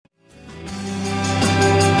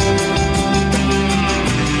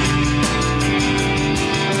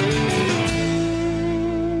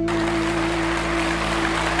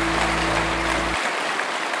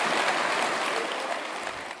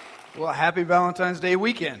Happy Valentine's Day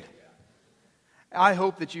weekend. I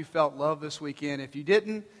hope that you felt love this weekend. If you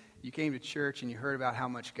didn't, you came to church and you heard about how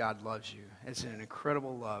much God loves you. It's an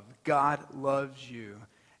incredible love. God loves you,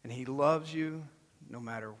 and He loves you no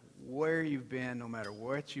matter where you've been, no matter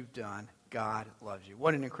what you've done. God loves you.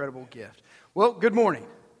 What an incredible gift. Well, good morning.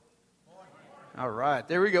 All right,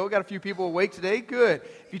 there we go. We got a few people awake today. Good.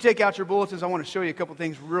 If you take out your bulletins, I want to show you a couple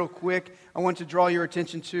things real quick. I want to draw your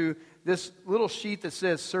attention to this little sheet that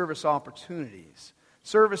says service opportunities.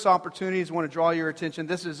 Service opportunities, I want to draw your attention.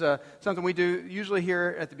 This is something we do usually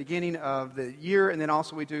here at the beginning of the year, and then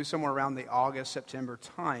also we do somewhere around the August, September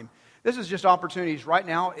time. This is just opportunities. Right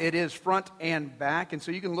now, it is front and back, and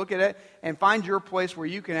so you can look at it and find your place where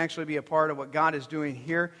you can actually be a part of what God is doing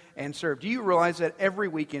here and serve. Do you realize that every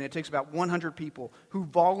weekend it takes about 100 people who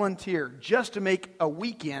volunteer just to make a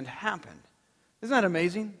weekend happen? Isn't that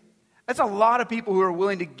amazing? That's a lot of people who are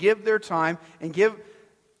willing to give their time and give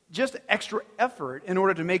just extra effort in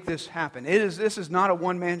order to make this happen. This is not a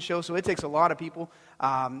one-man show, so it takes a lot of people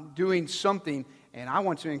doing something. And I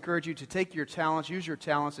want to encourage you to take your talents, use your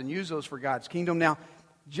talents, and use those for God's kingdom. Now,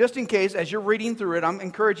 just in case, as you're reading through it, I'm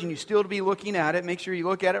encouraging you still to be looking at it. Make sure you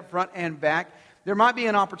look at it front and back. There might be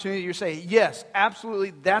an opportunity you say, yes,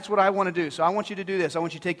 absolutely, that's what I want to do. So I want you to do this. I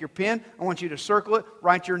want you to take your pen. I want you to circle it,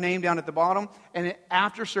 write your name down at the bottom. And then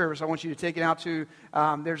after service, I want you to take it out to,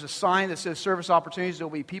 there's a sign that says service opportunities. There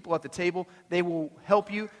will be people at the table. They will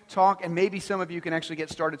help you talk, and maybe some of you can actually get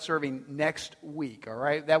started serving next week, all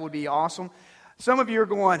right? That would be awesome. Some of you are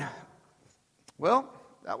going, well,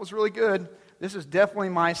 that was really good. This is definitely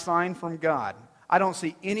my sign from God. I don't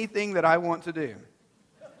see anything that I want to do.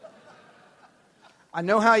 I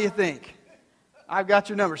know how you think. I've got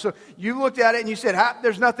your number. So you looked at it and you said,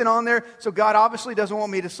 there's nothing on there, so God obviously doesn't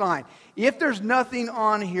want me to sign. If there's nothing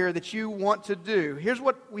on here that you want to do, here's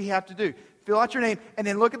what we have to do. Fill out your name and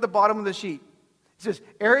then look at the bottom of the sheet. It says,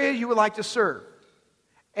 area you would like to serve.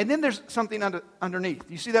 And then there's something underneath.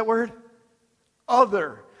 Do you see that word?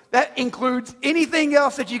 Other. That includes anything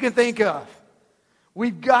else that you can think of.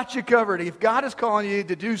 We've got you covered. If God is calling you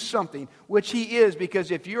to do something, which He is, because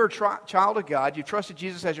if you're a child of God, you trusted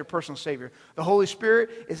Jesus as your personal Savior, the Holy Spirit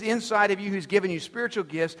is inside of you who's given you spiritual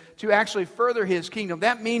gifts to actually further His kingdom.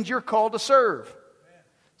 That means you're called to serve.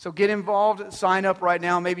 So get involved, sign up right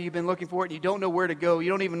now. Maybe you've been looking for it and you don't know where to go. You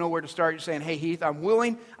don't even know where to start. You're saying, hey, Heath, I'm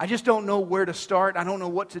willing. I just don't know where to start. I don't know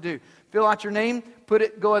what to do. Fill out your name,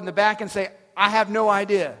 go in the back and say, I have no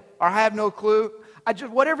idea, or I have no clue.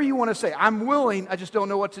 Whatever you want to say. I'm willing, I just don't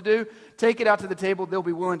know what to do. Take it out to the table. They'll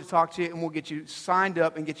be willing to talk to you, and we'll get you signed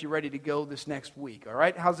up and get you ready to go this next week. All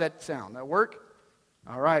right? How's that sound? That work?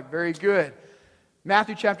 All right, very good.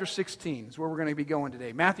 Matthew chapter 16 is where we're going to be going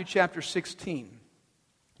today. Matthew chapter 16.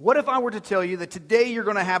 What if I were to tell you that today you're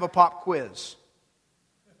going to have a pop quiz?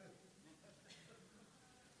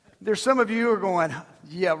 There's some of you who are going,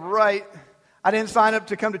 yeah, right. I didn't sign up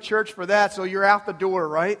to come to church for that, so you're out the door,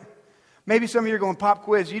 right? Maybe some of you are going, pop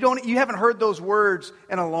quiz. You haven't heard those words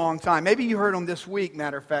in a long time. Maybe you heard them this week,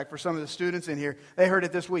 matter of fact, for some of the students in here. They heard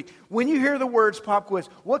it this week. When you hear the words pop quiz,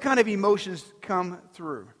 what kind of emotions come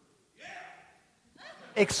through?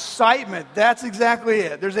 Excitement. That's exactly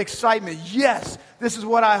it. There's excitement. Yes, this is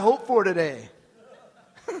what I hope for today.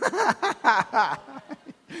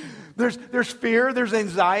 There's fear. There's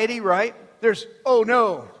anxiety, right? There's, oh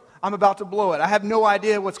no, I'm about to blow it. I have no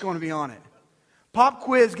idea what's going to be on it. Pop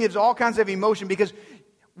quiz gives all kinds of emotion because,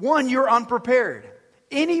 one, you're unprepared.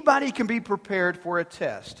 Anybody can be prepared for a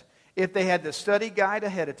test if they had the study guide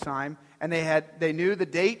ahead of time and they knew the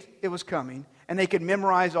date it was coming and they could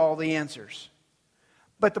memorize all the answers.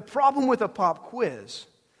 But the problem with a pop quiz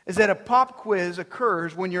is that a pop quiz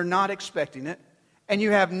occurs when you're not expecting it and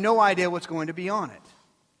you have no idea what's going to be on it.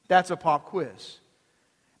 That's a pop quiz.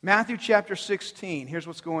 Matthew chapter 16, here's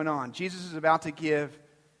what's going on. Jesus is about to give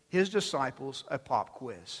His disciples a pop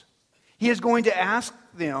quiz. He is going to ask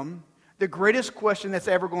them the greatest question that's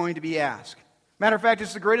ever going to be asked. Matter of fact,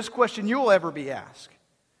 it's the greatest question you'll ever be asked.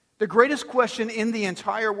 The greatest question in the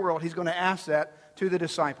entire world. He's going to ask that to the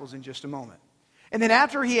disciples in just a moment. And then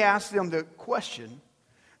after He asks them the question,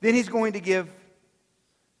 then He's going to give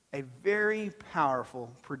a very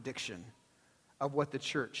powerful prediction of what the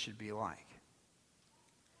church should be like.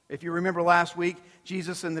 If you remember last week,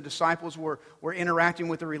 Jesus and the disciples were interacting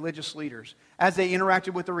with the religious leaders. As they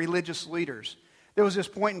interacted with the religious leaders, There was this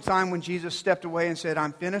point in time when Jesus stepped away and said,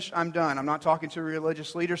 I'm finished, I'm done. I'm not talking to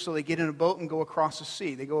religious leaders, so they get in a boat and go across the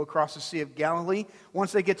sea. They go across the Sea of Galilee.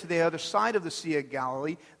 Once they get to the other side of the Sea of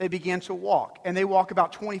Galilee, they begin to walk. And they walk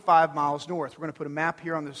about 25 miles north. We're going to put a map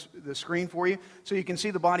here on the screen for you so you can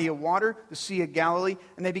see the body of water, the Sea of Galilee.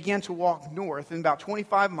 And they begin to walk north. And about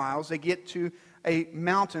 25 miles, they get to a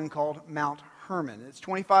mountain called Mount Hermon. It's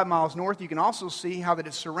 25 miles north. You can also see how that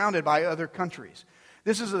it's surrounded by other countries.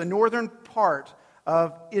 This is the northern part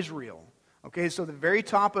of Israel. Okay, so the very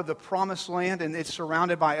top of the promised land, and it's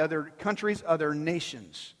surrounded by other countries, other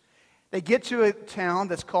nations. They get to a town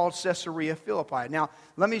that's called Caesarea Philippi. Now,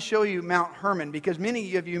 let me show you Mount Hermon, because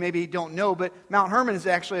many of you maybe don't know, but Mount Hermon is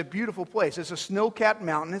actually a beautiful place. It's a snow-capped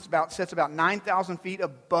mountain. It sits about 9,000 feet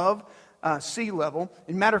above sea level.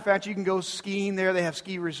 As a matter of fact, you can go skiing there. They have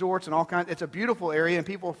ski resorts and all kinds. It's a beautiful area, and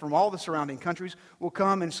people from all the surrounding countries will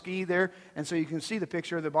come and ski there. And so you can see the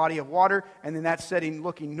picture of the body of water, and then that's setting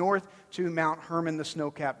looking north to Mount Hermon, the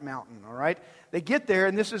snow-capped mountain. All right? They get there,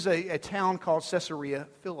 and this is a town called Caesarea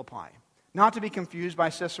Philippi. Not to be confused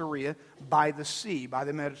by Caesarea by the sea, by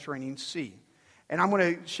the Mediterranean Sea. And I'm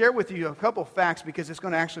going to share with you a couple facts because it's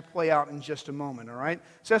going to actually play out in just a moment, all right?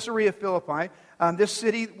 Caesarea Philippi, this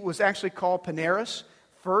city was actually called Paneras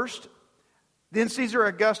first. Then Caesar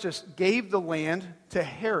Augustus gave the land to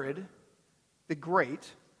Herod the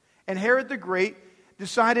Great. And Herod the Great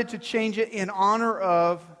decided to change it in honor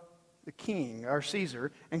of the king, or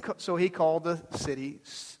Caesar. And so he called the city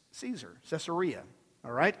Caesar, Caesarea,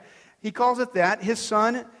 all right? He calls it that. His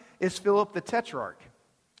son is Philip the Tetrarch.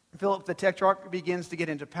 Philip the Tetrarch begins to get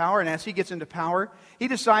into power, and as he gets into power, he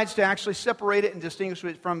decides to actually separate it and distinguish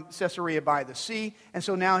it from Caesarea by the sea, and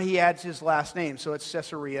so now he adds his last name, so it's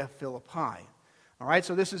Caesarea Philippi. All right,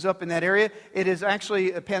 so this is up in that area. It is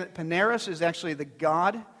actually, Paneras is actually the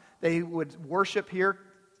god they would worship here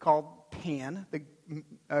called Pan. The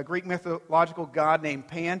Greek mythological god named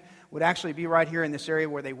Pan would actually be right here in this area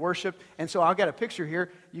where they worship. And so I've got a picture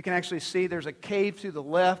here. You can actually see there's a cave to the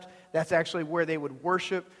left. That's actually where they would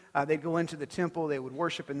worship. They'd go into the temple. They would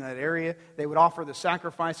worship in that area. They would offer the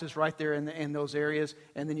sacrifices right there in those areas.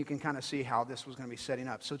 And then you can kind of see how this was going to be setting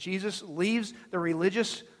up. So Jesus leaves the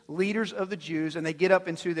religious leaders of the Jews, and they get up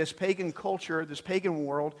into this pagan culture, this pagan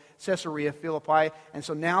world, Caesarea Philippi. And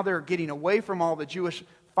so now they're getting away from all the Jewish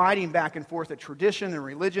fighting back and forth at tradition and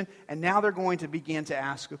religion, and now they're going to begin to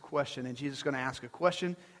ask a question. And Jesus is going to ask a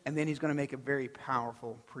question, and then he's going to make a very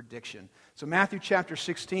powerful prediction. So Matthew chapter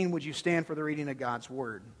 16, would you stand for the reading of God's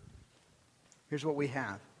Word? Here's what we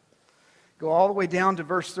have. Go all the way down to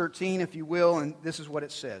verse 13, if you will, and this is what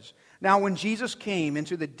it says. Now when Jesus came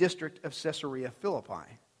into the district of Caesarea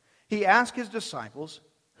Philippi, he asked his disciples,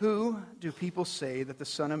 "Who do people say that the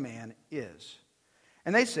Son of Man is?"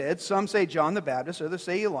 And they said, some say John the Baptist, others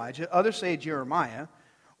say Elijah, others say Jeremiah,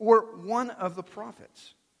 or one of the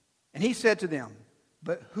prophets. And he said to them,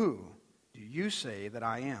 "But who do you say that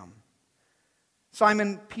I am?"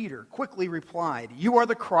 Simon Peter quickly replied, "You are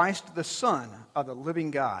the Christ, the Son of the living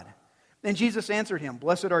God." Then Jesus answered him,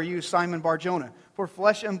 "Blessed are you, Simon Bar-Jonah, for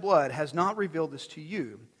flesh and blood has not revealed this to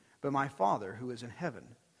you, but my Father who is in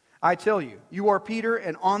heaven. I tell you, you are Peter,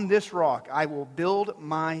 and on this rock I will build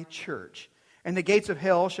my church, and the gates of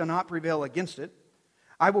hell shall not prevail against it.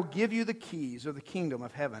 I will give you the keys of the kingdom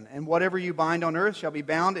of heaven, and whatever you bind on earth shall be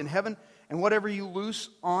bound in heaven, and whatever you loose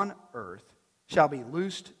on earth shall be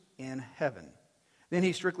loosed in heaven." Then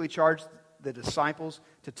he strictly charged the disciples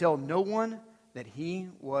to tell no one that he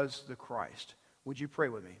was the Christ. Would you pray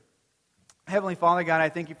with me? Heavenly Father, God, I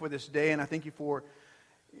thank you for this day, and I thank you for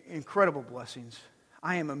incredible blessings.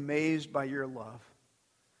 I am amazed by your love,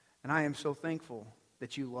 and I am so thankful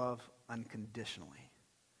that you love unconditionally.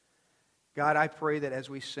 God, I pray that as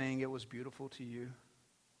we sang, it was beautiful to you,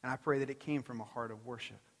 and I pray that it came from a heart of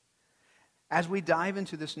worship. As we dive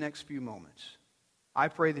into this next few moments, I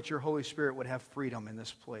pray that your Holy Spirit would have freedom in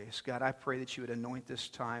this place. God, I pray that you would anoint this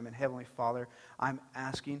time, and Heavenly Father, I'm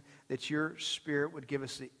asking that your Spirit would give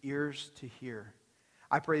us the ears to hear.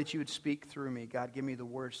 I pray that you would speak through me. God, give me the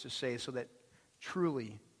words to say so that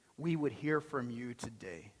truly we would hear from you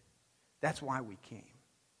today. That's why we came.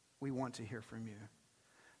 We want to hear from you.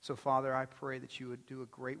 So, Father, I pray that you would do a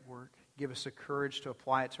great work. Give us the courage to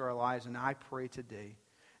apply it to our lives. And I pray today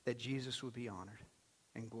that Jesus would be honored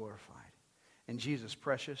and glorified. In Jesus'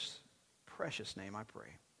 precious, precious name I pray.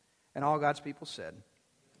 And all God's people said,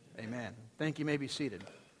 amen. Thank you. You may be seated.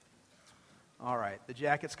 All right, the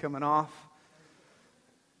jacket's coming off.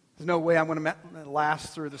 There's no way I'm going to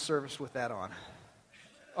last through the service with that on.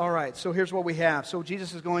 All right, so here's what we have. So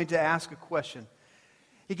Jesus is going to ask a question.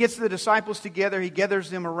 He gets the disciples together, he gathers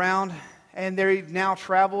them around, And they've now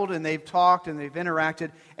traveled and they've talked and they've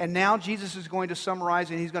interacted. And now Jesus is going to summarize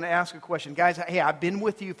and he's going to ask a question. Guys, hey, I've been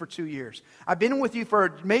with you for 2 years. I've been with you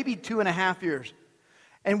for maybe 2.5 years.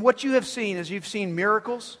 And what you have seen is you've seen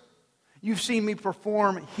miracles. You've seen me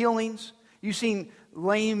perform healings. You've seen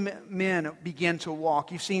lame men begin to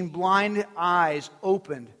walk. You've seen blind eyes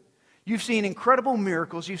opened. You've seen incredible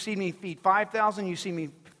miracles. You've seen me feed 5,000. You've seen me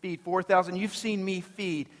feed 4,000. You've seen me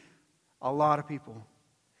feed a lot of people.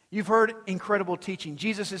 You've heard incredible teaching.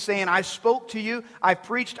 Jesus is saying, I spoke to you, I've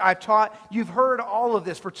preached, I've taught. You've heard all of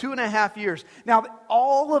this for 2.5 years. Now,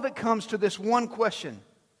 all of it comes to this one question.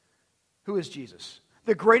 Who is Jesus?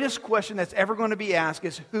 The greatest question that's ever going to be asked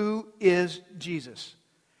is, who is Jesus?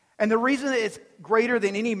 And the reason it's greater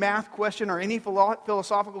than any math question or any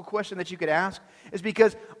philosophical question that you could ask is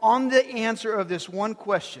because on the answer of this one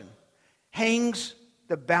question hangs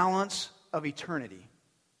the balance of eternity.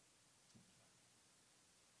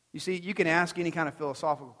 You see, you can ask any kind of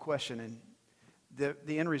philosophical question and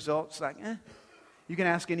the end result's like, You can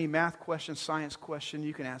ask any math question, science question,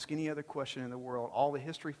 you can ask any other question in the world, all the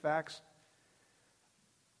history facts.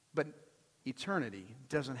 But eternity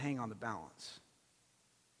doesn't hang on the balance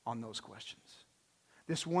on those questions.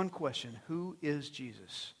 This one question, who is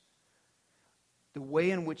Jesus? The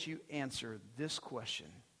way in which you answer this question,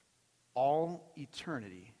 all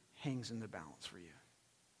eternity hangs in the balance for you.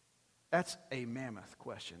 That's a mammoth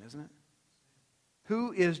question, isn't it?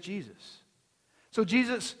 Who is Jesus? So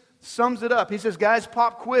Jesus sums it up. He says, guys,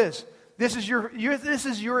 pop quiz. This is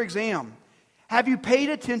your exam. Have you paid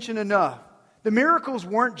attention enough? The miracles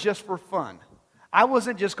weren't just for fun. I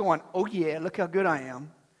wasn't just going, oh yeah, look how good I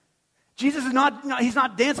am. Jesus is he's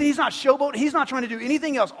not dancing, he's not showboating, he's not trying to do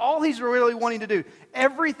anything else. All he's really wanting to do,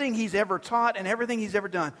 everything he's ever taught and everything he's ever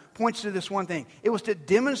done points to this one thing. It was to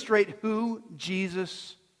demonstrate who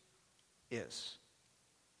Jesus is.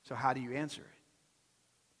 So how do you answer it?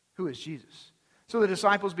 Who is Jesus? So the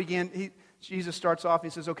disciples Jesus starts off, he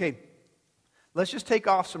says, okay, let's just take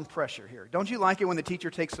off some pressure here. Don't you like it when the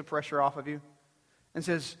teacher takes the pressure off of you? And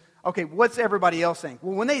says, okay, what's everybody else think?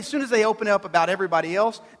 Well, as soon as they open up about everybody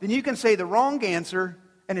else, then you can say the wrong answer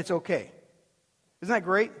and it's okay. Isn't that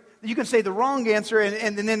great? You can say the wrong answer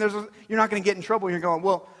and then you're not going to get in trouble. You're going,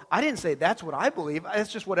 well, I didn't say that's what I believe.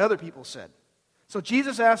 That's just what other people said. So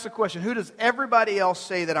Jesus asked the question, who does everybody else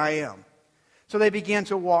say that I am? So they began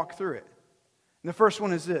to walk through it. And the first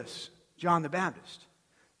one is this, John the Baptist.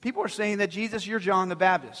 People are saying that, Jesus, you're John the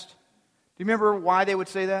Baptist. Do you remember why they would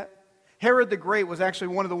say that? Herod the Great was actually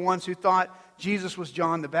one of the ones who thought Jesus was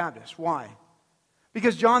John the Baptist. Why?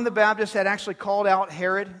 Because John the Baptist had actually called out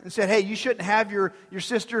Herod and said, hey, you shouldn't have your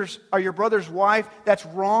sister's or your brother's wife. That's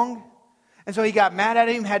wrong. And so he got mad at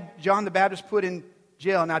him, had John the Baptist put in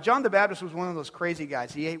jail. Now, John the Baptist was one of those crazy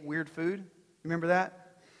guys. He ate weird food. Remember that?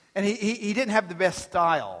 And he didn't have the best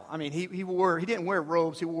style. I mean, he didn't wear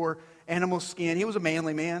robes. He wore animal skin. He was a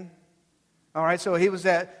manly man. All right, so he was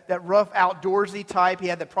that rough, outdoorsy type. He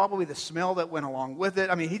had probably the smell that went along with it.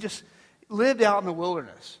 I mean, he just lived out in the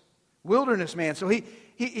wilderness. Wilderness man. So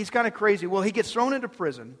he's kind of crazy. Well, he gets thrown into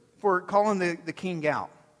prison for calling the king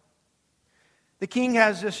out. The king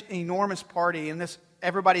has this enormous party, and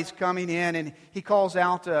everybody's coming in, and he calls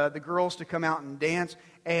out the girls to come out and dance.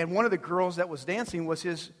 And one of the girls that was dancing was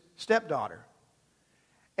his stepdaughter.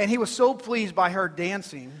 And he was so pleased by her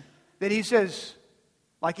dancing that he says,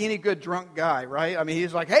 like any good drunk guy, right? I mean,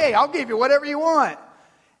 he's like, hey, I'll give you whatever you want.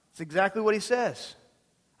 It's exactly what he says.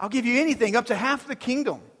 I'll give you anything, up to half the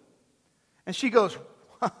kingdom. And she goes,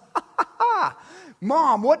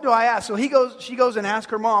 Mom, what do I ask? So she goes and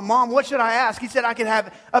asks her mom, Mom, what should I ask? He said, I could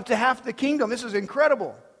have up to half the kingdom. This is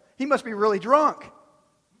incredible. He must be really drunk.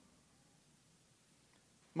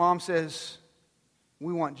 Mom says,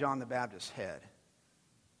 we want John the Baptist's head.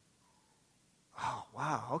 Oh,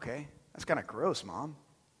 wow, okay. That's kind of gross, Mom.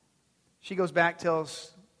 She goes back,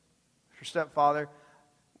 tells her stepfather,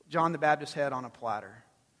 John the Baptist's head on a platter.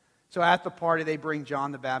 So at the party, they bring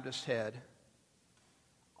John the Baptist's head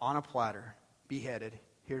on a platter, beheaded.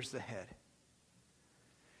 Here's the head.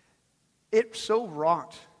 It so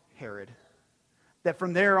rocked Herod that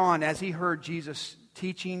from there on, as he heard Jesus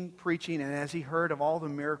teaching, preaching, and as he heard of all the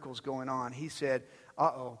miracles going on, he said,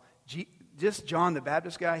 this John the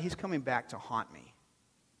Baptist guy, he's coming back to haunt me.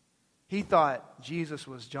 He thought Jesus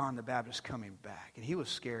was John the Baptist coming back, and he was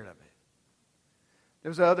scared of it. There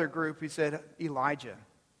was another group who said Elijah.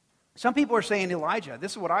 Some people are saying Elijah.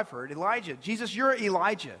 This is what I've heard. Elijah. Jesus, you're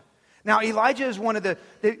Elijah. Now, Elijah is one of the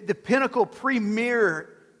pinnacle, premier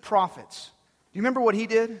prophets. Do you remember what he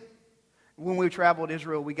did? When we traveled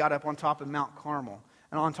Israel, we got up on top of Mount Carmel.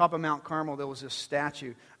 And on top of Mount Carmel, there was this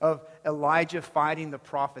statue of Elijah fighting the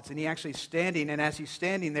prophets. And he actually is standing, and as he's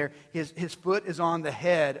standing there, his foot is on the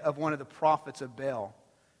head of one of the prophets of Baal.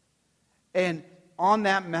 And on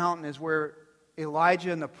that mountain is where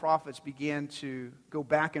Elijah and the prophets began to go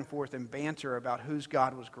back and forth and banter about whose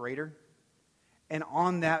God was greater. And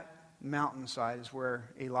on that mountainside is where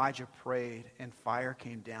Elijah prayed and fire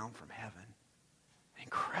came down from heaven.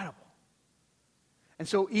 Incredible. And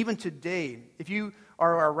so even today, if you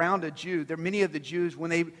are around a Jew, there are many of the Jews, when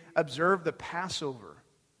they observe the Passover,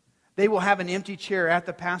 they will have an empty chair at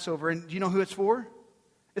the Passover. And do you know who it's for?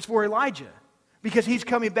 It's for Elijah. Because he's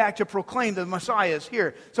coming back to proclaim the Messiah is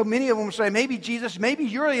here. So many of them will say, maybe Jesus, maybe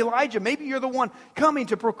you're Elijah, maybe you're the one coming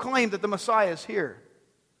to proclaim that the Messiah is here.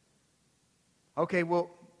 Okay, well,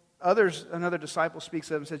 another disciple speaks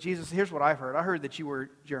up and says, Jesus, here's what I've heard. I heard that you were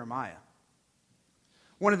Jeremiah,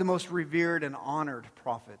 one of the most revered and honored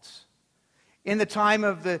prophets. In the time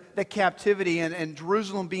of the captivity and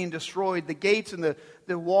Jerusalem being destroyed, the gates and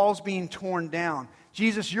the walls being torn down,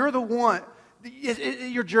 Jesus, you're the one,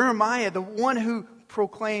 you're Jeremiah, the one who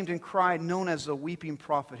proclaimed and cried, known as the weeping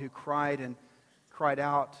prophet, who cried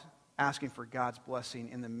out, asking for God's blessing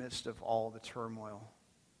in the midst of all the turmoil.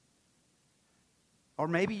 Or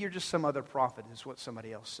maybe you're just some other prophet, is what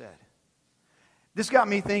somebody else said. This got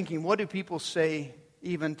me thinking, what do people say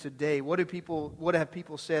even today? What have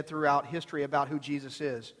people said throughout history about who Jesus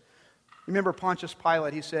is? Remember Pontius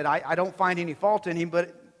Pilate, he said, I don't find any fault in him,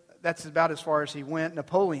 but that's about as far as he went.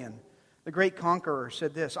 Napoleon, the great conqueror,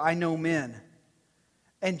 said this, I know men.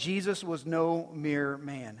 And Jesus was no mere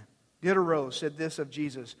man. Diderot said this of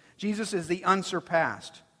Jesus, Jesus is the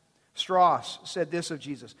unsurpassed. Strauss said this of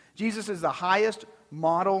Jesus, Jesus is the highest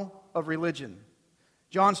model of religion.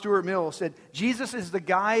 John Stuart Mill said, Jesus is the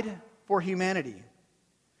guide for humanity.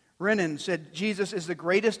 Renan said, Jesus is the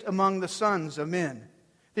greatest among the sons of men.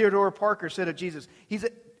 Theodore Parker said of Jesus, he's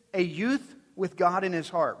a youth with God in his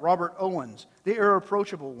heart. Robert Owens, the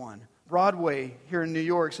irreproachable one. Broadway here in New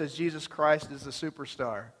York says Jesus Christ is the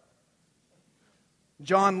superstar.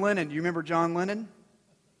 John Lennon, do you remember John Lennon?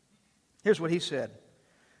 Here's what he said.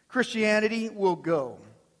 Christianity will go.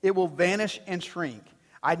 It will vanish and shrink.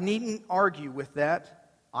 I needn't argue with that.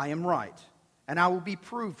 I am right. And I will be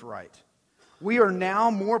proved right. We are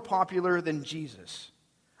now more popular than Jesus.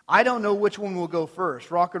 I don't know which one will go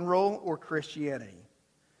first, rock and roll or Christianity.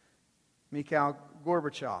 Mikhail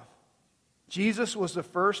Gorbachev. Jesus was the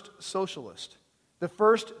first socialist, the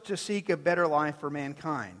first to seek a better life for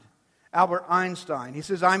mankind. Albert Einstein, he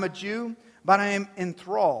says, I'm a Jew, but I am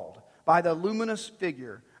enthralled by the luminous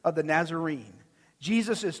figure of the Nazarene.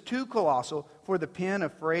 Jesus is too colossal for the pen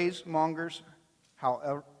of phrase mongers,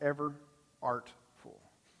 however artful.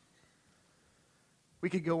 We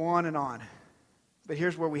could go on, but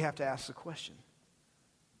here's where we have to ask the question.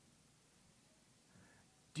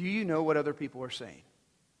 Do you know what other people are saying?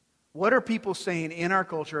 What are people saying in our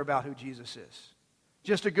culture about who Jesus is?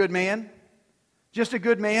 Just a good man? Just a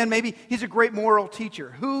good man? Maybe he's a great moral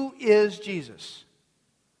teacher. Who is Jesus?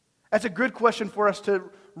 That's a good question for us to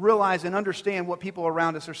realize and understand what people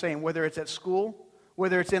around us are saying, whether it's at school,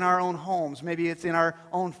 whether it's in our own homes, maybe it's in our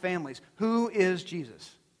own families. Who is Jesus?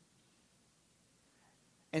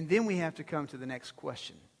 And then we have to come to the next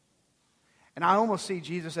question. And I almost see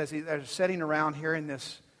Jesus as they're sitting around here in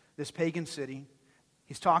this pagan city.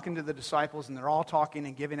 He's talking to the disciples, and they're all talking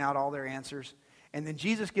and giving out all their answers. And then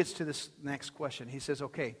Jesus gets to this next question. He says,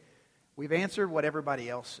 okay, we've answered what everybody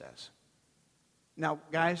else says. Now,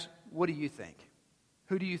 guys, what do you think?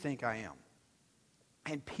 Who do you think I am?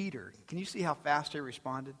 And Peter, can you see how fast he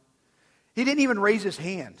responded? He didn't even raise his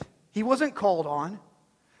hand. He wasn't called on.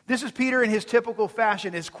 This is Peter in his typical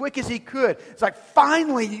fashion, as quick as he could. It's like,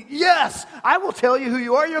 finally, yes, I will tell you who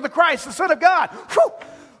you are. You're the Christ, the Son of God. Whew.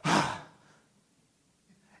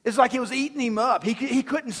 It's like it was eating him up. He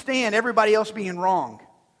couldn't stand everybody else being wrong.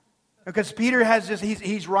 Because Peter has this,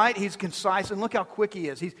 he's right, he's concise, and look how quick he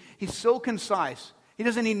is. He's so concise. He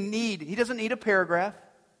doesn't need a paragraph.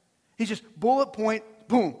 He's just bullet point,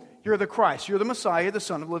 boom, you're the Christ, you're the Messiah, the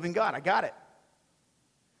Son of the living God. I got it.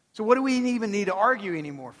 So what do we even need to argue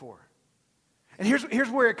anymore for? And here's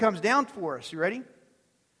where it comes down for us. You ready?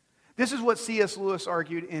 This is what C.S. Lewis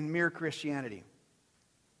argued in Mere Christianity.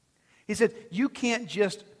 He said, you can't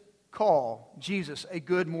just call Jesus a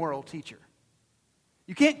good moral teacher.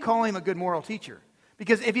 You can't call him a good moral teacher.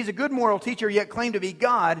 Because if he's a good moral teacher yet claim to be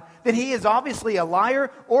God, then he is obviously a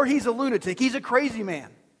liar or he's a lunatic. He's a crazy man.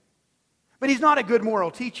 But he's not a good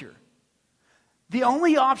moral teacher. The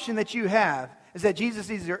only option that you have is that Jesus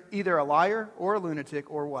is either a liar or a lunatic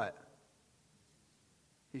or what?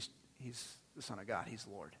 He's the Son of God. He's the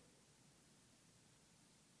Lord.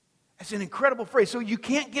 It's an incredible phrase. So you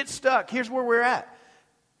can't get stuck. Here's where we're at.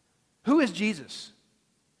 Who is Jesus?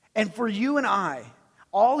 And for you and I,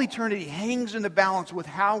 all eternity hangs in the balance with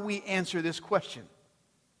how we answer this question.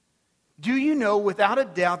 Do you know without a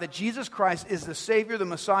doubt that Jesus Christ is the Savior, the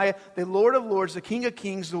Messiah, the Lord of Lords, the King of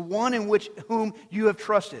Kings, the one in whom you have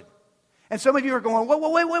trusted? And some of you are going,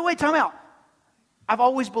 wait, time out. I've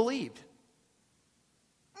always believed.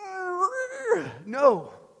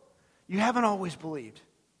 No, you haven't always believed.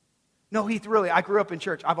 No, Heath, really, I grew up in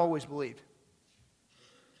church. I've always believed.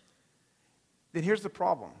 Then here's the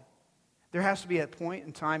problem. There has to be a point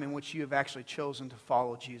in time in which you have actually chosen to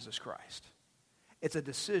follow Jesus Christ. It's a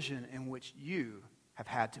decision in which you have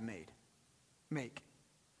had to make.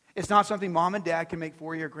 It's not something mom and dad can make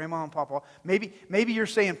for you or grandma and papa. Maybe you're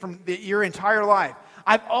saying from your entire life,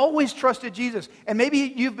 I've always trusted Jesus. And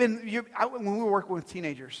maybe when we were working with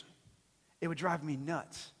teenagers, it would drive me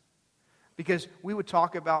nuts. Because we would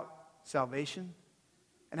talk about salvation.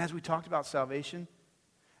 And as we talked about salvation,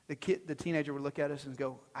 the teenager would look at us and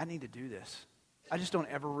go, I need to do this. I just don't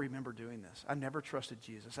ever remember doing this. I never trusted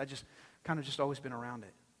Jesus. I just kind of always been around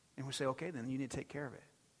it. And we say, okay, then you need to take care of it.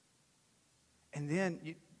 And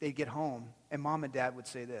then they'd get home, and mom and dad would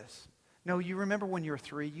say this. No, you remember when you were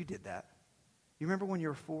 3, you did that. You remember when you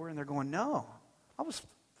were 4? And they're going, no, I was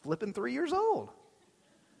flipping 3 years old.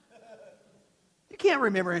 You can't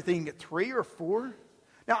remember anything at 3 or 4.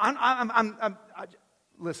 Now,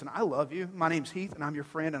 listen, I love you. My name's Heath, and I'm your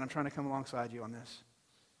friend, and I'm trying to come alongside you on this.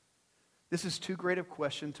 This is too great a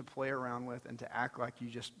question to play around with and to act like you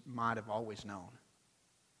just might have always known.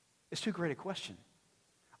 It's too great a question.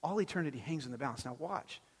 All eternity hangs in the balance. Now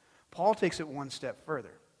watch. Paul takes it one step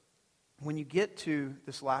further. When you get to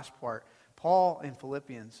this last part, Paul in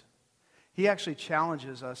Philippians, he actually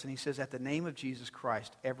challenges us, and he says, at the name of Jesus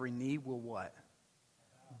Christ, every knee will what?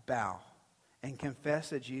 Bow. And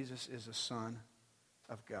confess that Jesus is the Son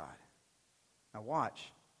of God. Now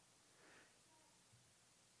watch.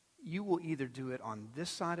 You will either do it on this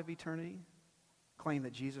side of eternity, claim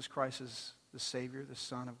that Jesus Christ is the Savior, the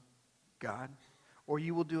Son of God, or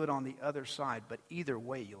you will do it on the other side, but either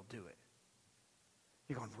way you'll do it.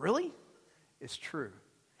 You're going, really? It's true.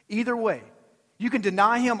 Either way. You can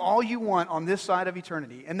deny Him all you want on this side of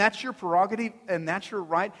eternity, and that's your prerogative, and that's your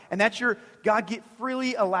right, and that's God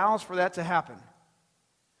freely allows for that to happen.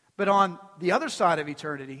 But on the other side of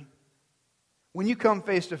eternity, when you come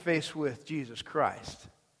face to face with Jesus Christ,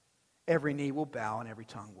 every knee will bow and every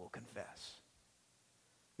tongue will confess.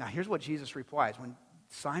 Now here's what Jesus replies. When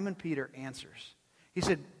Simon Peter answers, he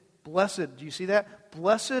said, blessed, do you see that?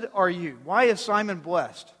 Blessed are you. Why is Simon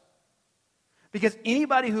blessed? Because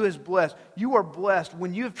anybody who is blessed, you are blessed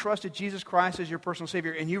when you have trusted Jesus Christ as your personal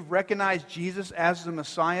Savior and you've recognized Jesus as the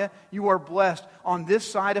Messiah. You are blessed on this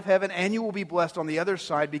side of heaven and you will be blessed on the other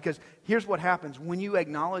side, because here's what happens. When you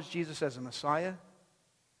acknowledge Jesus as a Messiah,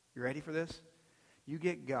 you ready for this? You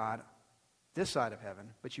get God this side of heaven,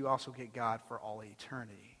 but you also get God for all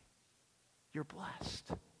eternity. You're blessed.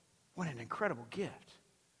 What an incredible gift.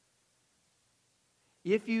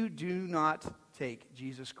 If you do not take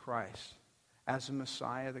Jesus Christ as the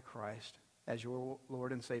Messiah, the Christ, as your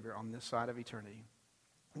Lord and Savior on this side of eternity,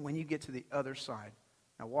 when you get to the other side,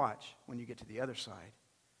 now watch, when you get to the other side,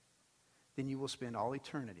 then you will spend all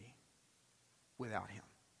eternity without Him.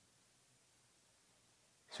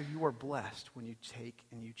 So you are blessed when you take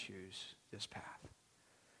and you choose this path.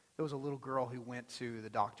 There was a little girl who went to the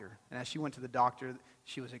doctor. And as she went to the doctor,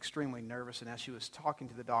 she was extremely nervous. And as she was talking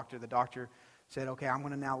to the doctor said, okay, I'm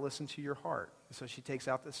going to now listen to your heart. And so she takes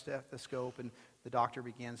out the stethoscope, and the doctor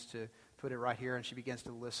begins to put it right here, and she begins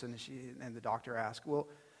to listen. And the doctor asks, well,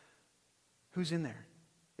 who's in there?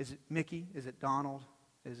 Is it Mickey? Is it Donald?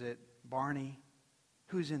 Is it Barney?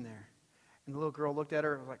 Who's in there? And the little girl looked at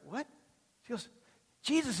her and was like, what? She goes,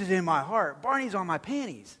 Jesus is in my heart. Barney's on my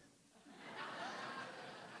panties.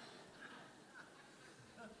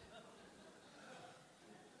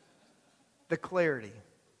 The clarity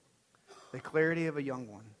of a young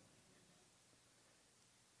one.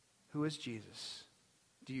 Who is Jesus?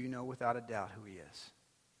 Do you know without a doubt who He is?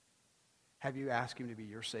 Have you asked Him to be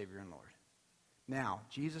your Savior and Lord? Now,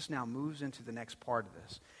 Jesus now moves into the next part of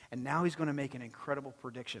this. And now He's going to make an incredible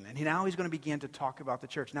prediction. And now He's going to begin to talk about the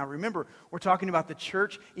church. Now remember, we're talking about the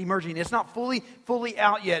church emerging. It's not fully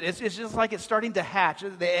out yet. It's just like it's starting to hatch.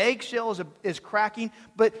 The eggshell is cracking,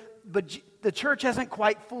 but the church hasn't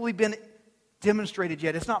quite fully been demonstrated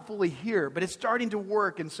yet. It's not fully here, but it's starting to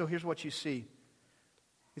work. And so here's what you see.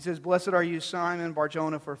 He says, blessed are you, Simon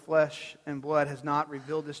Bar-Jonah, for flesh and blood has not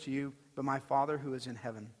revealed this to you, but my Father who is in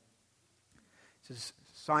heaven. He says,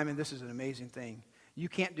 Simon, this is an amazing thing. You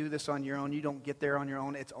can't do this on your own. You don't get there on your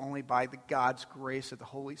own. It's only by the God's grace of the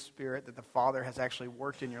Holy Spirit that the Father has actually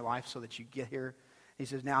worked in your life so that you get here. He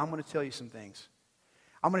says, now I'm going to tell you some things.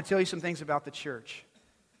 I'm going to tell you some things about the church.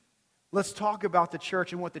 Let's talk about the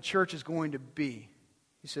church and what the church is going to be.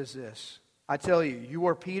 He says this, I tell you, you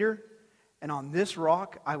are Peter, and on this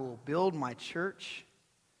rock I will build my church.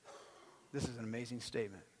 This is an amazing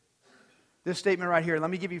statement. This statement right here, let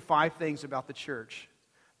me give you 5 things about the church.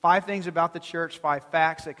 5 things about the church, 5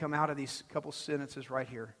 facts that come out of these couple sentences right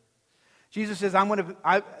here. Jesus says, I'm going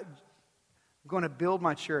to build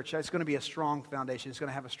my church. It's going to be a strong foundation. It's going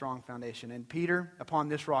to have a strong foundation. And Peter, upon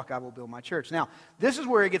this rock I will build my church. Now, this is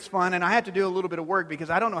where it gets fun, and I had to do a little bit of work because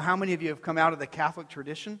I don't know how many of you have come out of the Catholic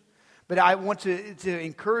tradition, but I want to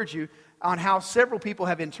encourage you on how several people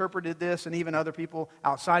have interpreted this, and even other people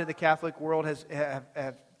outside of the Catholic world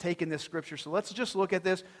have taken this scripture. So let's just look at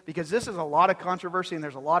this, because this is a lot of controversy, and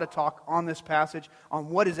there's a lot of talk on this passage on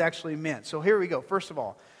what is actually meant. So here we go. First of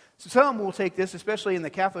all, some will take this, especially in the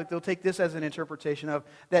Catholic, they'll take this as an interpretation of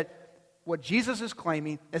that what Jesus is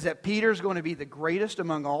claiming is that Peter's going to be the greatest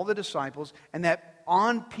among all the disciples, and that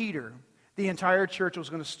on Peter, the entire church was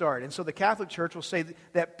going to start. And so the Catholic Church will say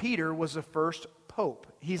that Peter was the first pope.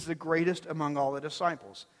 He's the greatest among all the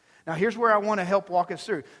disciples. Now here's where I want to help walk us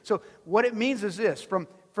through. So what it means is this, from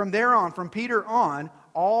there on, from Peter on,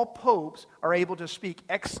 all popes are able to speak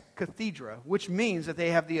ex cathedra, which means that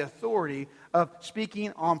they have the authority of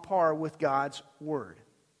speaking on par with God's word.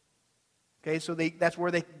 Okay, so that's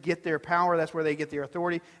where they get their power, that's where they get their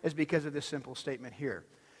authority, is because of this simple statement here.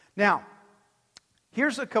 Now,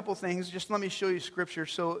 here's a couple things. Just let me show you scripture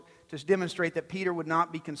to demonstrate that Peter would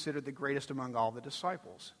not be considered the greatest among all the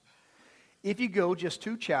disciples. If you go just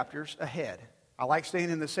 2 chapters ahead, I like staying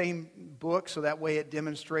in the same book so that way it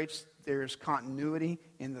demonstrates there's continuity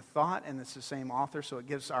in the thought and it's the same author, so it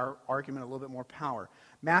gives our argument a little bit more power.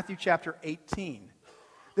 Matthew chapter 18.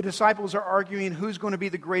 The disciples are arguing who's going to be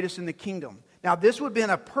the greatest in the kingdom. Now this would have been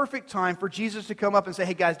a perfect time for Jesus to come up and say,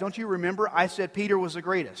 hey guys, don't you remember I said Peter was the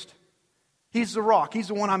greatest? He's the rock. He's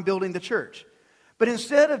the one I'm building the church. But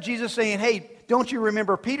instead of Jesus saying, hey, don't you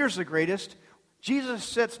remember Peter's the greatest? Jesus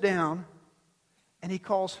sits down and he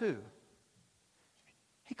calls who?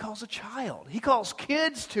 He calls a child. He calls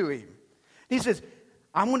kids to him. He says,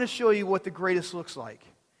 I'm going to show you what the greatest looks like.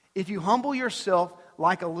 If you humble yourself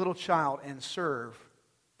like a little child and serve,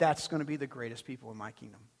 that's going to be the greatest people in my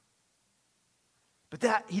kingdom. But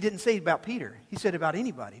that he didn't say about Peter. He said about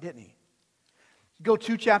anybody, didn't he? Go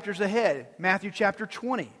 2 chapters ahead, Matthew chapter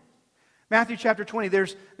 20. Matthew chapter 20,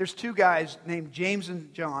 there's 2 guys named James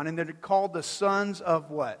and John, and they're called the sons of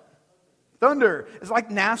what? Thunder. It's like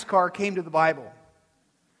NASCAR came to the Bible.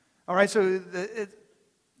 All right, so the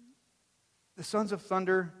sons of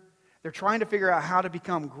thunder, they're trying to figure out how to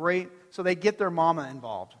become great, so they get their mama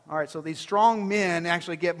involved. All right, so these strong men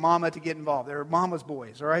actually get mama to get involved. They're mama's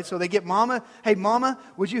boys, all right? So they get mama, hey, mama,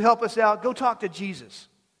 would you help us out? Go talk to Jesus.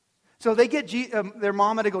 So they get their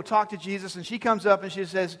mama to go talk to Jesus, and she comes up and she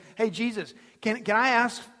says, hey, Jesus, can I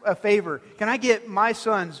ask a favor? Can I get my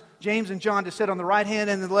sons, James and John, to sit on the right hand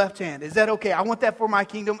and the left hand? Is that okay? I want that for my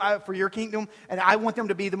kingdom, for your kingdom, and I want them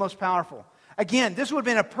to be the most powerful. Again, this would have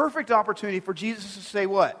been a perfect opportunity for Jesus to say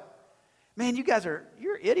what? Man,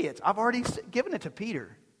 you're idiots. I've already given it to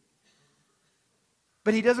Peter.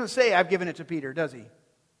 But he doesn't say, I've given it to Peter, does he?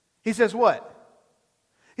 He says what?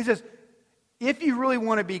 He says, if you really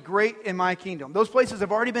want to be great in my kingdom, those places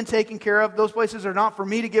have already been taken care of. Those places are not for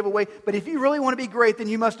me to give away. But if you really want to be great, then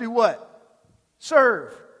you must do what?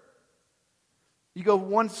 Serve. You go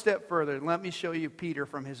one step further, and let me show you Peter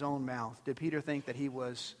from his own mouth. Did Peter think that he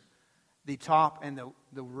was the top and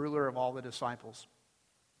the ruler of all the disciples?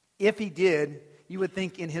 If he did, you would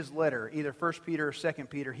think in his letter, either 1 Peter or 2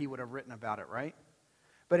 Peter, he would have written about it, right?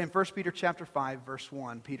 But in 1 Peter chapter 5, verse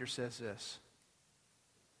 1, Peter says this.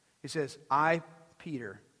 He says, I,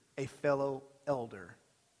 Peter, a fellow elder,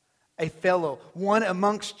 a fellow, one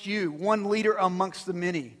amongst you, one leader amongst the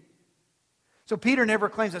many. So Peter never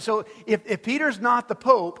claims that. So if Peter's not the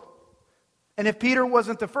pope, and if Peter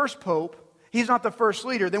wasn't the first pope, he's not the first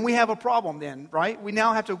leader, then we have a problem then, right? We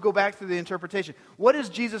now have to go back to the interpretation. What does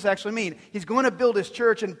Jesus actually mean? He's going to build his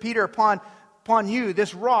church, and Peter, upon you,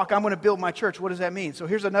 this rock, I'm going to build my church. What does that mean? So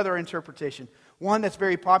here's another interpretation. One that's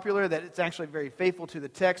very popular, that it's actually very faithful to the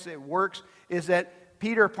text, it works, is that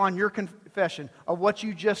Peter, upon your confession of what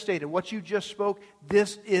you just stated, what you just spoke,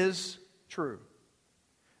 this is true.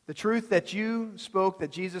 The truth that you spoke, that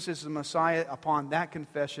Jesus is the Messiah, upon that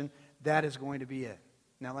confession, that is going to be it.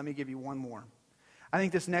 Now let me give you one more. I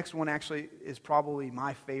think this next one actually is probably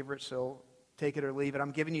my favorite, so take it or leave it.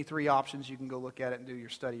 I'm giving you 3 options. You can go look at it and do your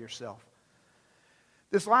study yourself.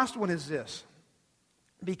 This last one is this.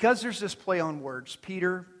 Because there's this play on words,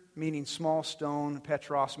 Peter meaning small stone,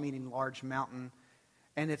 Petros meaning large mountain,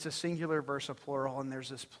 and it's a singular versus a plural, and there's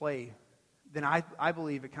this play, then I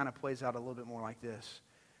believe it kind of plays out a little bit more like this.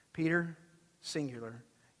 Peter, singular,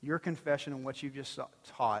 your confession and what you've just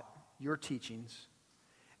taught, your teachings,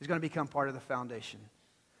 is going to become part of the foundation.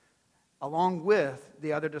 Along with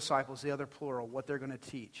the other disciples, the other plural, what they're going to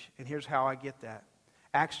teach. And here's how I get that.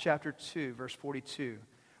 Acts chapter 2, verse 42.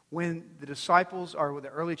 When the disciples or the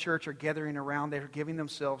early church are gathering around, they're giving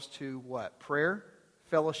themselves to what? Prayer,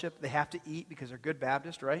 fellowship. They have to eat because they're good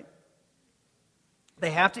Baptists, right?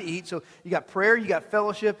 They have to eat. So you got prayer, you got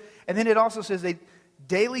fellowship. And then it also says they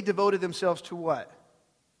daily devoted themselves to what?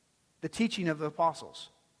 The teaching of the apostles.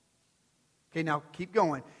 Okay, now keep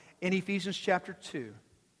going. In Ephesians chapter 2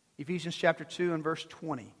 and verse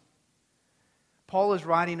 20, Paul is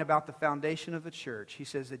writing about the foundation of the church. He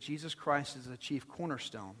says that Jesus Christ is the chief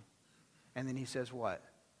cornerstone. And then he says what?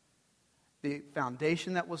 The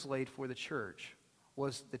foundation that was laid for the church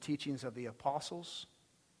was the teachings of the apostles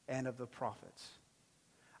and of the prophets.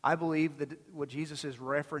 I believe that what Jesus is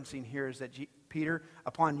referencing here is that Peter,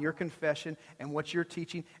 upon your confession and what you're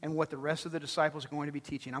teaching and what the rest of the disciples are going to be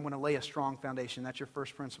teaching, I'm going to lay a strong foundation. That's your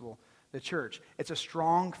first principle. The church. It's a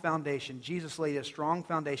strong foundation. Jesus laid a strong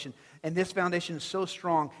foundation. And this foundation is so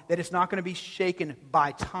strong that it's not going to be shaken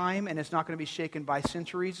by time and it's not going to be shaken by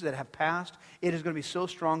centuries that have passed. It is going to be so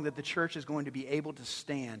strong that the church is going to be able to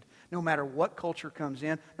stand no matter what culture comes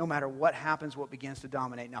in, no matter what happens, what begins to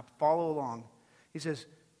dominate. Now follow along. He says,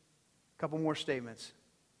 a couple more statements.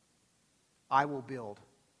 I will build.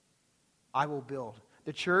 I will build.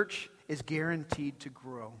 The church is guaranteed to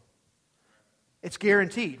grow. It's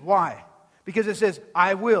guaranteed. Why? Because it says,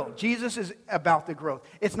 I will. Jesus is about the growth.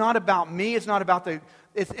 It's not about me. It's not about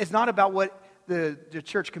it's not about what the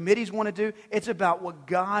church committees want to do. It's about what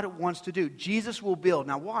God wants to do. Jesus will build.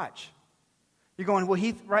 Now watch. You're going, well,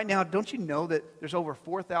 Heath, right now, don't you know that there's over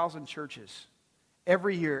 4,000 churches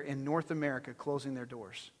every year in North America closing their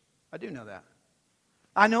doors? I do know that.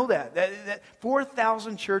 I know that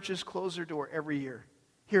 4,000 churches close their door every year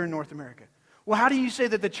here in North America. Well, how do you say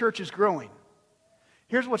that the church is growing?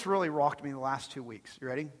 Here's what's really rocked me the last 2 weeks. You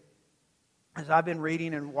ready? As I've been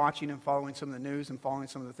reading and watching and following some of the news and following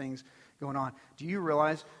some of the things going on, do you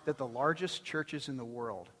realize that the largest churches in the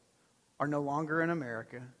world are no longer in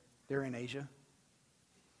America? They're in Asia.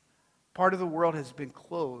 Part of the world has been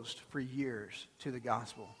closed for years to the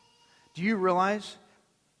gospel. Do you realize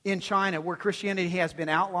in China, where Christianity has been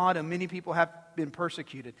outlawed and many people have been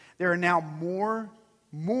persecuted, there are now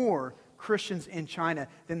more Christians in China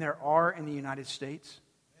than there are in the United States?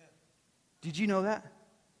 Did you know that?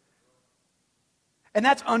 And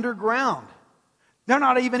that's underground. They're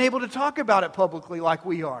not even able to talk about it publicly like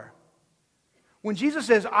we are. When Jesus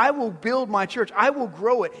says, I will build my church, I will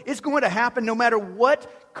grow it, it's going to happen no matter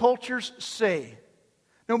what cultures say.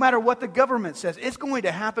 No matter what the government says. It's going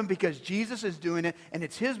to happen because Jesus is doing it and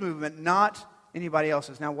it's His movement, not anybody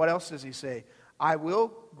else's. Now, what else does He say? I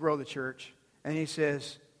will grow the church. And He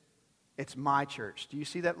says, it's my church. Do you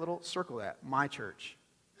see that little circle that? My church.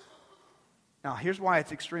 Now, here's why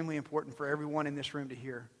it's extremely important for everyone in this room to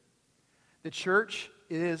hear. The church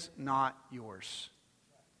is not yours.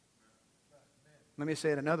 Let me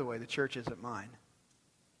say it another way. The church isn't mine.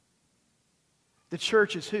 The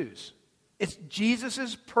church is whose? It's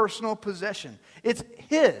Jesus' personal possession. It's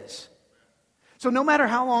His. So no matter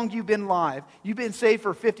how long you've been live, you've been saved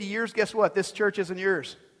for 50 years, guess what? This church isn't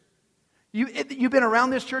yours. You've been around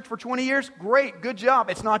this church for 20 years? Great, good job.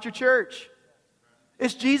 It's not your church.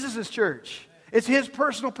 It's Jesus' church. It's His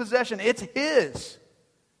personal possession. It's His.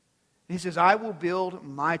 He says, I will build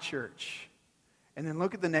my church. And then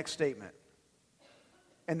look at the next statement.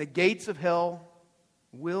 And the gates of hell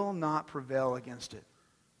will not prevail against it.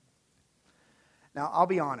 Now, I'll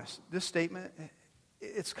be honest. This statement,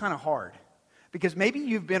 it's kind of hard. Because maybe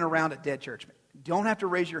you've been around a dead church. Don't have to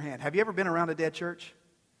raise your hand. Have you ever been around a dead church?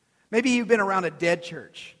 Maybe you've been around a dead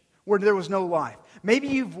church where there was no life. Maybe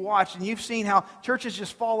you've watched and you've seen how churches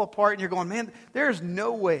just fall apart and you're going, man, there's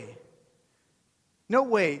no way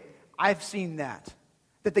I've seen that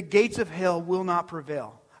the gates of hell will not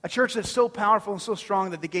prevail. A church that's so powerful and so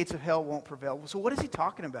strong that the gates of hell won't prevail. So what is he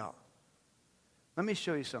talking about? Let me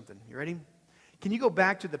show you something. You ready? Can you go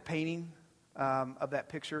back to the painting of that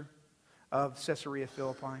picture of Caesarea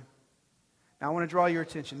Philippi? Now I want to draw your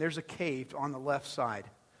attention. There's a cave on the left side.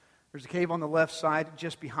 There's a cave on the left side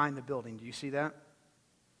just behind the building. Do you see that?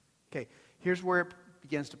 Okay, here's where it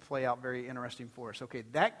begins to play out very interesting for us. Okay,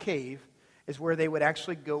 that cave is where they would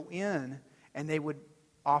actually go in and they would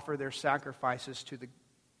offer their sacrifices to the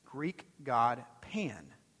Greek god Pan.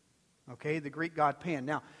 Okay, the Greek god Pan.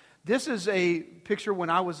 Now, this is a picture when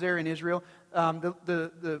I was there in Israel.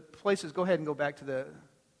 The places, go ahead and go back to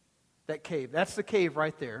that cave. That's the cave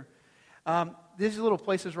right there. These little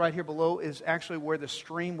places right here below is actually where the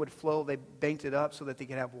stream would flow. They banked it up so that they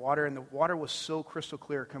could have water, and the water was so crystal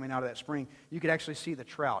clear coming out of that spring, you could actually see the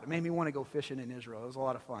trout. It made me want to go fishing in Israel. It was a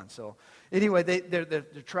lot of fun. So anyway,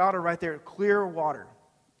 the trout are right there, clear water.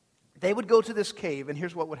 They would go to this cave, and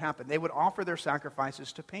here's what would happen. They would offer their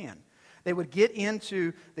sacrifices to Pan. They would get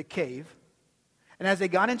into the cave, and as they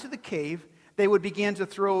got into the cave, they would begin to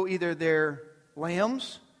throw either their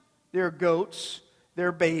lambs, their goats,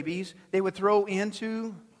 their babies. They would throw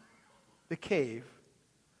into the cave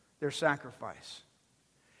their sacrifice.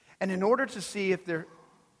 And in order to see if their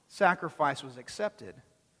sacrifice was accepted,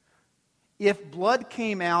 if blood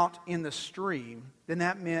came out in the stream, then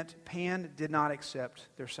that meant Pan did not accept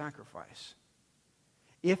their sacrifice.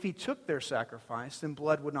 If he took their sacrifice, then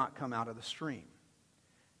blood would not come out of the stream.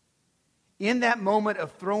 In that moment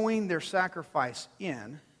of throwing their sacrifice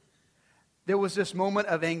in, there was this moment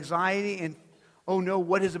of anxiety and, oh no,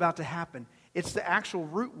 what is about to happen? It's the actual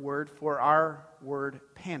root word for our word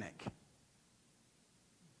panic.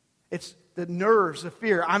 It's the nerves, the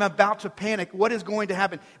fear. I'm about to panic. What is going to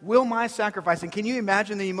happen? Will my sacrifice? And can you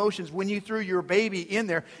imagine the emotions when you threw your baby in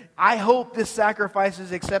there? I hope this sacrifice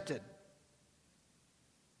is accepted.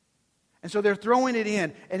 And so they're throwing it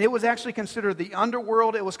in. And it was actually considered the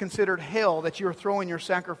underworld. It was considered hell that you were throwing your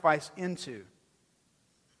sacrifice into.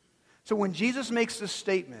 So when Jesus makes this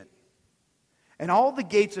statement, and all the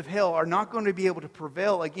gates of hell are not going to be able to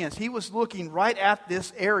prevail against, he was looking right at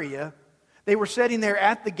this area. They were sitting there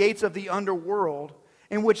at the gates of the underworld,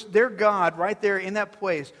 in which their God, right there in that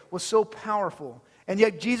place, was so powerful. And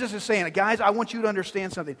yet Jesus is saying, guys, I want you to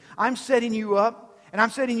understand something. I'm setting you up, and I'm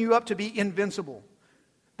setting you up to be invincible.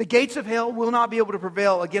 The gates of hell will not be able to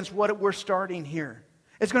prevail against what we're starting here.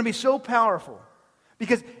 It's going to be so powerful,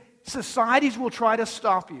 because societies will try to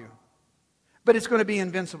stop you, but it's going to be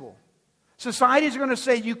invincible. Societies are going to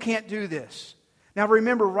say, you can't do this. Now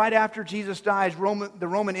remember, right after Jesus dies, the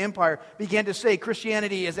Roman Empire began to say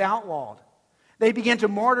Christianity is outlawed. They began to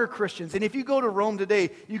martyr Christians. And if you go to Rome today,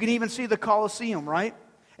 you can even see the Colosseum, right?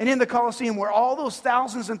 And in the Colosseum, where all those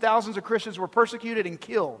thousands and thousands of Christians were persecuted and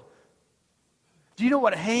killed, do you know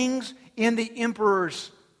what hangs in the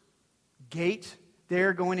emperor's gate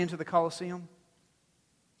there going into the Colosseum?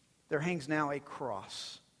 There hangs now a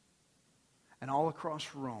cross. And all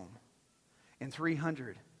across Rome, in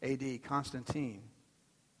 300 A.D., Constantine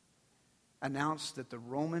announced that the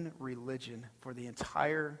Roman religion for the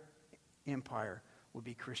entire empire would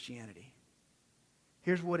be Christianity.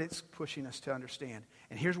 Here's what it's pushing us to understand.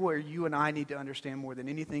 And here's where you and I need to understand more than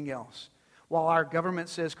anything else. While our government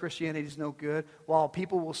says Christianity is no good, while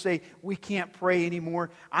people will say we can't pray anymore,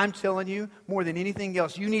 I'm telling you, more than anything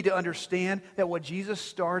else, you need to understand that what Jesus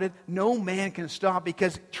started, no man can stop,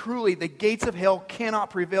 because truly the gates of hell cannot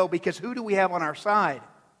prevail, because who do we have on our side?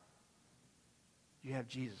 You have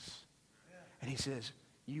Jesus. And he says,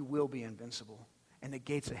 you will be invincible, and the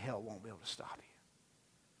gates of hell won't be able to stop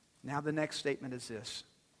you. Now the next statement is this.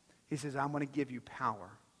 He says, I'm going to give you power.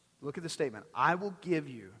 Look at the statement. I will give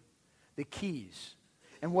you the keys.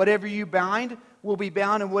 And whatever you bind will be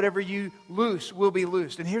bound, and whatever you loose will be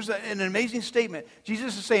loosed. And here's an amazing statement.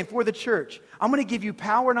 Jesus is saying, for the church, I'm going to give you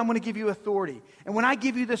power and I'm going to give you authority. And when I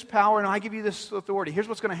give you this power and I give you this authority, here's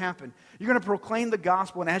what's going to happen. You're going to proclaim the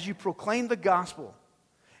gospel. And as you proclaim the gospel,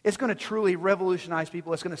 it's going to truly revolutionize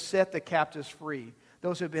people. It's going to set the captives free.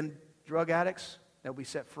 Those who have been drug addicts, they'll be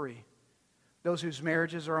set free. Those whose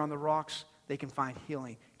marriages are on the rocks, they can find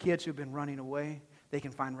healing. Kids who've been running away, they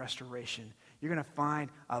can find restoration. You're going to find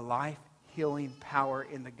a life-healing power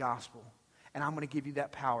in the gospel. And I'm going to give you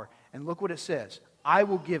that power. And look what it says. I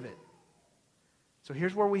will give it. So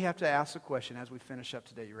here's where we have to ask the question as we finish up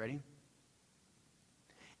today. You ready?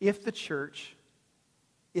 If the church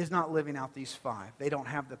is not living out these 5, they don't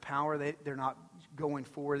have the power, they're not going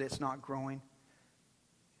forward, it's not growing,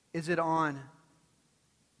 is it on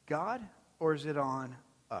God or is it on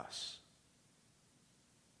us?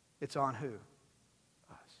 It's on who?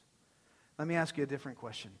 Let me ask you a different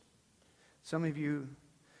question. Some of you,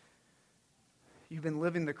 you've been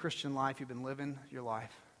living the Christian life, you've been living your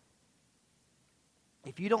life.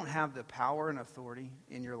 If you don't have the power and authority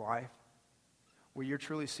in your life where you're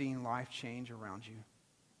truly seeing life change around you,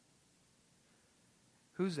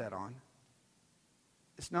 who's that on?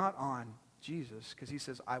 It's not on Jesus, because he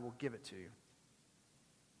says, I will give it to you.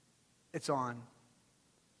 It's on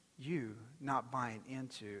you not buying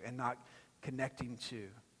into and not connecting to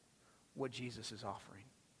what Jesus is offering.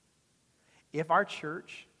 If our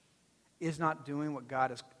church is not doing what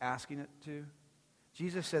God is asking it to,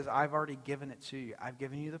 Jesus says, I've already given it to you. I've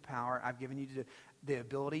given you the power. I've given you the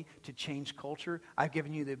ability to change culture. I've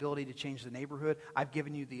given you the ability to change the neighborhood. I've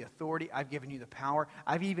given you the authority. I've given you the power.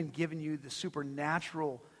 I've even given you the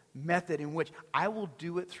supernatural method in which I will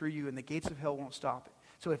do it through you, and the gates of hell won't stop it.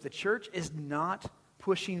 So if the church is not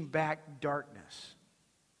pushing back darkness,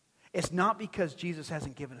 it's not because Jesus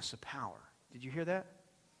hasn't given us the power. Did you hear that?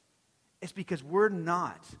 It's because we're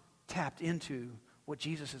not tapped into what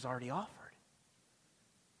Jesus has already offered.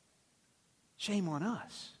 Shame on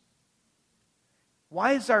us.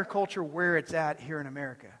 Why is our culture where it's at here in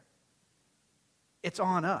America? It's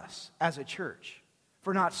on us as a church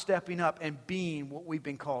for not stepping up and being what we've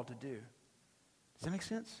been called to do. Does that make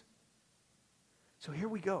sense? So here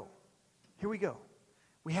we go. Here we go.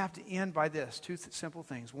 We have to end by this. Two simple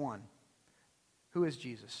things. One, who is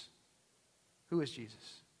Jesus? Who is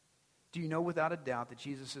Jesus? Do you know without a doubt that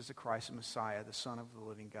Jesus is the Christ, the Messiah, the Son of the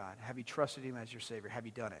living God? Have you trusted Him as your Savior? Have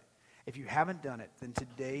you done it? If you haven't done it, then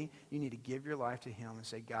today you need to give your life to Him and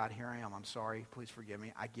say, God, here I am. I'm sorry. Please forgive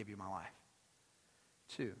me. I give you my life.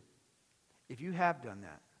 Two, if you have done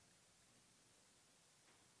that,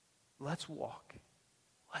 let's walk.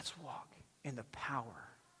 Let's walk in the power.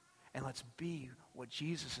 And let's be what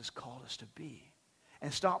Jesus has called us to be.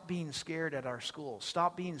 And stop being scared at our school.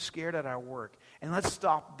 Stop being scared at our work. And let's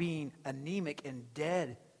stop being anemic and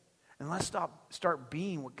dead. And let's start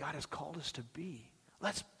being what God has called us to be.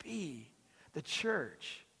 Let's be the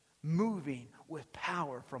church moving with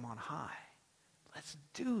power from on high. Let's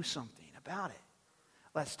do something about it.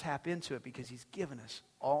 Let's tap into it because He's given us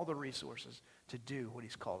all the resources to do what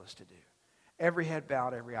He's called us to do. Every head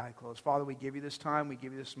bowed, every eye closed. Father, we give you this time. We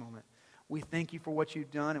give you this moment. We thank you for what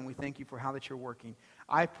you've done, and we thank you for how that you're working.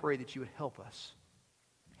 I pray that you would help us.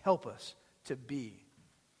 Help us to be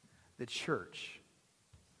the church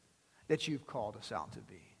that you've called us out to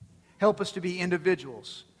be. Help us to be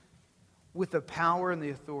individuals with the power and the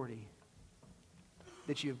authority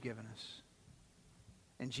that you have given us.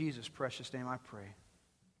 In Jesus' precious name I pray.